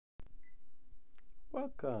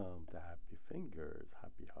Welcome to Happy Fingers,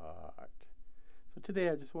 Happy Heart. So today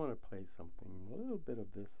I just want to play something, a little bit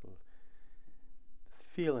of this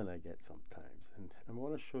feeling I get sometimes. And I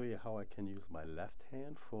want to show you how I can use my left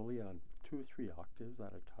hand fully on 2 or 3 octaves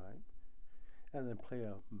at a time. And then play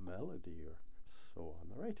a melody or so on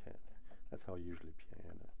the right hand. That's how usually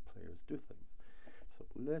piano players do things. So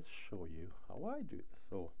let's show you how I do this.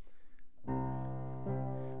 So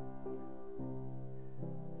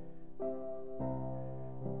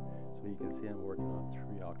you can see I'm working on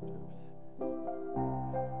 3 octaves.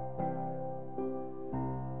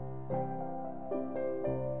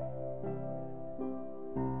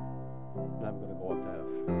 Now I'm going to go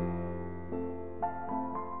octave.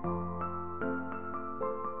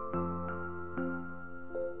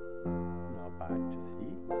 Now back to C.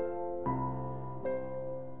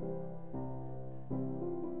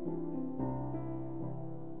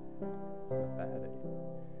 Not bad, eh?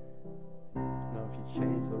 Now if you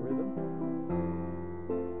change the rhythm,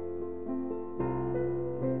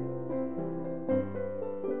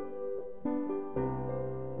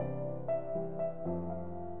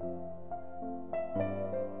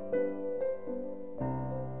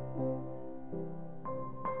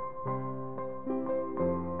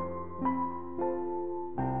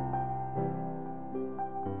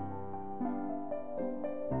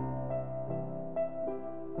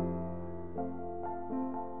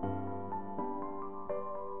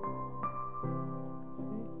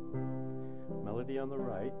 melody on the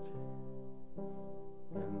right,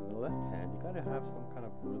 and the left hand, you got to have some kind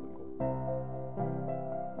of rhythm going.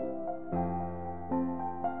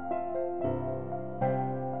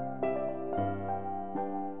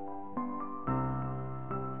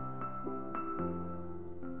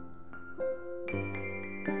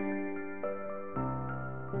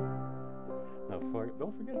 Now,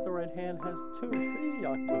 don't forget the right hand has 2 or 3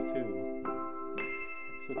 octaves too.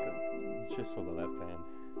 So just so the left hand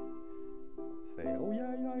say, oh yeah,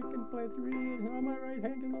 I can play 3, and my right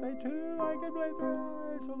hand can say 2, I can play 3,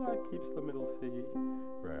 so that keeps the middle C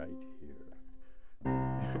right here.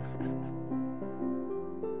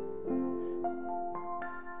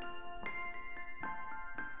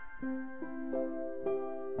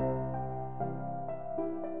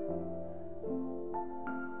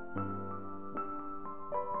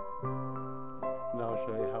 Now I'll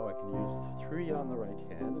show you how I can use 3 on the right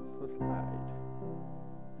hand. It's the slide.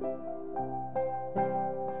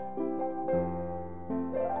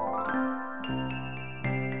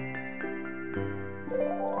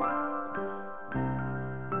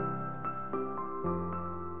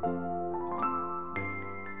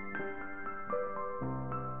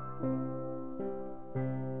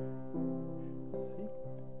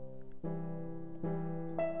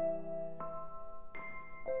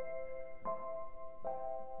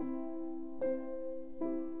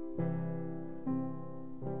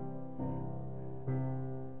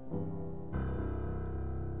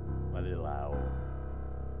 My little owl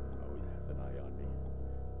always has an eye on me.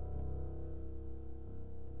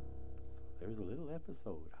 So there's a little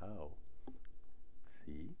episode how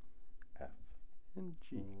C, F, and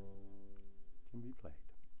G.